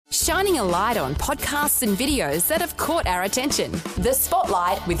shining a light on podcasts and videos that have caught our attention. The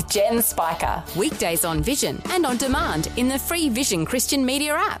Spotlight with Jen Spiker. Weekdays on Vision and on demand in the free Vision Christian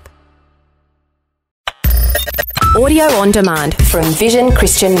Media app. Audio on demand from Vision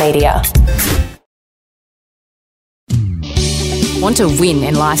Christian Media. Want to win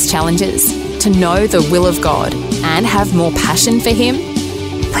in life's challenges? To know the will of God and have more passion for Him?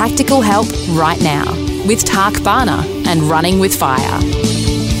 Practical help right now with Tak Bhana and Running with Fire.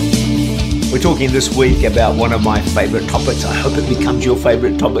 We're talking this week about one of my favourite topics. I hope it becomes your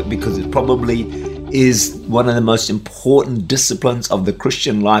favourite topic because it probably is one of the most important disciplines of the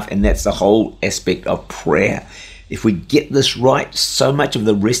Christian life, and that's the whole aspect of prayer. If we get this right, so much of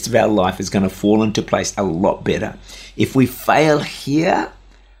the rest of our life is going to fall into place a lot better. If we fail here,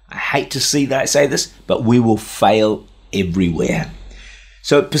 I hate to say this, but we will fail everywhere.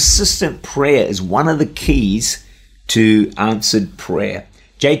 So persistent prayer is one of the keys to answered prayer.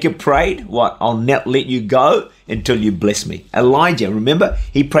 Jacob prayed, I'll not let you go until you bless me. Elijah, remember,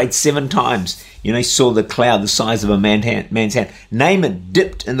 he prayed 7 times. He saw the cloud the size of a man's hand. Naaman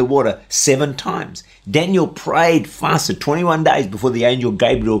dipped in the water 7 times. Daniel prayed, fasted 21 days before the angel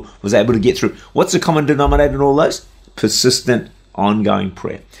Gabriel was able to get through. What's the common denominator in all those? Persistent, ongoing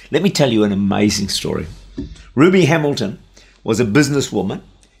prayer. Let me tell you an amazing story. Ruby Hamilton was a businesswoman,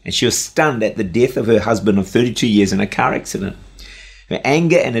 and she was stunned at the death of her husband of 32 years in a car accident. Her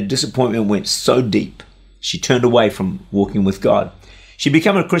anger and her disappointment went so deep, she turned away from walking with God. She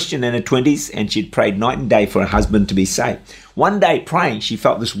became a Christian in her 20s, and she'd prayed night and day for her husband to be saved. One day praying, she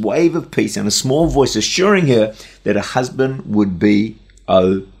felt this wave of peace and a small voice assuring her that her husband would be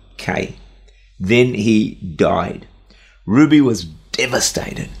okay. Then he died. Ruby was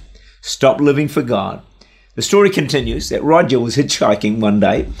devastated, stopped living for God. The story continues that Roger was hitchhiking one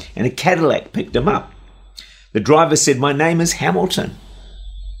day and a Cadillac picked him up. The driver said, "My name is Hamilton."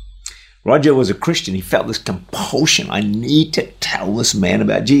 Roger was a Christian. He felt this compulsion. I need to tell this man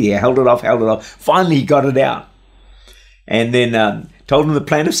about Jesus. He held it off. Finally, he got it out. And then told him the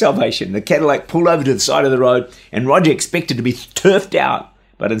plan of salvation. The Cadillac pulled over to the side of the road, and Roger expected to be turfed out.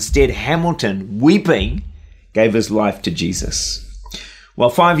 But instead, Hamilton, weeping, gave his life to Jesus. Well,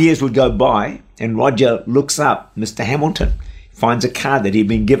 5 years would go by, and Roger looks up Mr. Hamilton, finds a card that he'd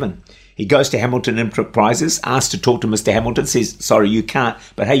been given. He goes to Hamilton Enterprises, asks to talk to Mr. Hamilton, says, "Sorry, you can't,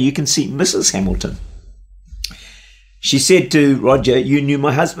 but hey, you can see Mrs. Hamilton." She said to Roger, "You knew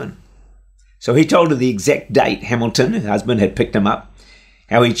my husband." So he told her the exact date Hamilton, her husband, had picked him up,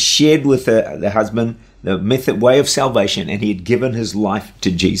 how he'd shared with the husband the way of salvation, and he had given his life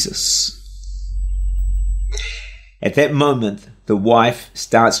to Jesus. At that moment, the wife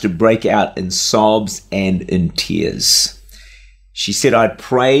starts to break out in sobs and in tears. She said, "I'd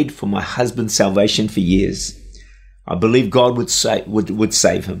prayed for my husband's salvation for years. I believed God would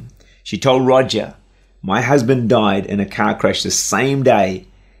save him." She told Roger, "My husband died in a car crash the same day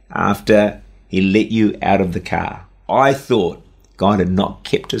after he let you out of the car. I thought God had not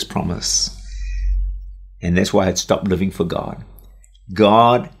kept his promise. And that's why I had stopped living for God."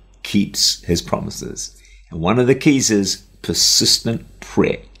 God keeps his promises. And one of the keys is persistent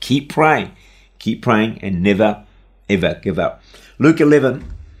prayer. Keep praying, and never, ever give up. Luke 11,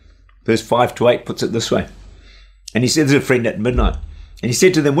 verse 5-8 puts it this way. And he said to a friend at midnight, and he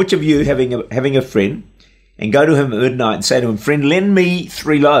said to them, "Which of you having a friend, and go to him at midnight and say to him, 'Friend, lend me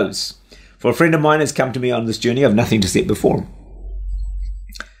 3 loaves, for a friend of mine has come to me on this journey. I have nothing to set before him.'"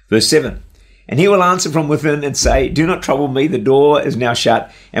 Verse 7, "And he will answer from within and say, 'Do not trouble me, the door is now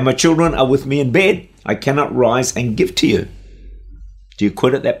shut, and my children are with me in bed. I cannot rise and give to you.'" Do you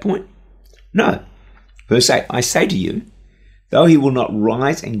quit at that point? No. Verse 8, "I say to you, though he will not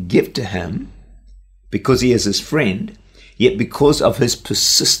rise and give to him because he is his friend, yet because of his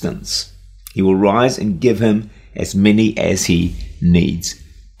persistence, he will rise and give him as many as he needs."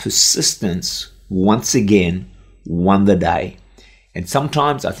 Persistence, once again, won the day. And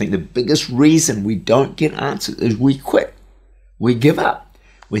sometimes I think the biggest reason we don't get answers is we quit. We give up.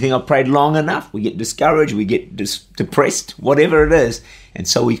 We think, "I've prayed long enough." We get discouraged, we get depressed, whatever it is, and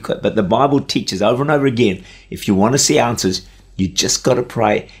so we quit. But the Bible teaches over and over again, if you want to see answers, you just got to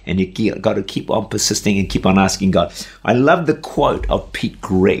pray, and you got to keep on persisting and keep on asking God. I love the quote of Pete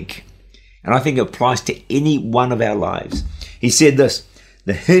Greig, and I think it applies to any one of our lives. He said this,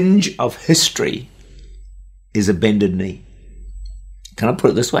 "The hinge of history is a bended knee." Can I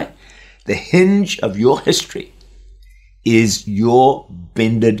put it this way? The hinge of your history is your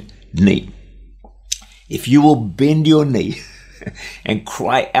bended knee. If you will bend your knee and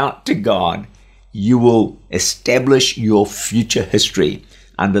cry out to God, you will establish your future history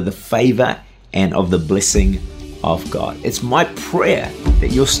under the favor and of the blessing of God. It's my prayer that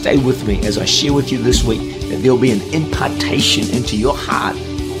you'll stay with me as I share with you this week, that there'll be an impartation into your heart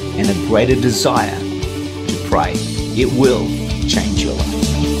and a greater desire to pray. It will change your life.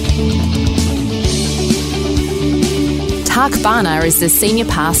 Tak Bhana is the Senior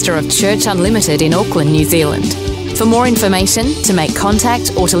Pastor of Church Unlimited in Auckland, New Zealand. For more information, to make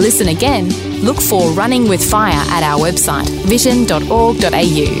contact or to listen again, look for Running with Fire at our website,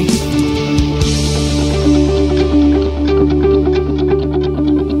 vision.org.au.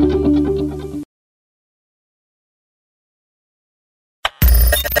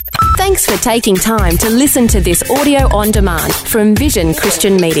 Thanks for taking time to listen to this audio on demand from Vision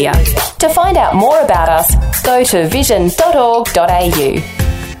Christian Media. To find out more about us, go to vision.org.au.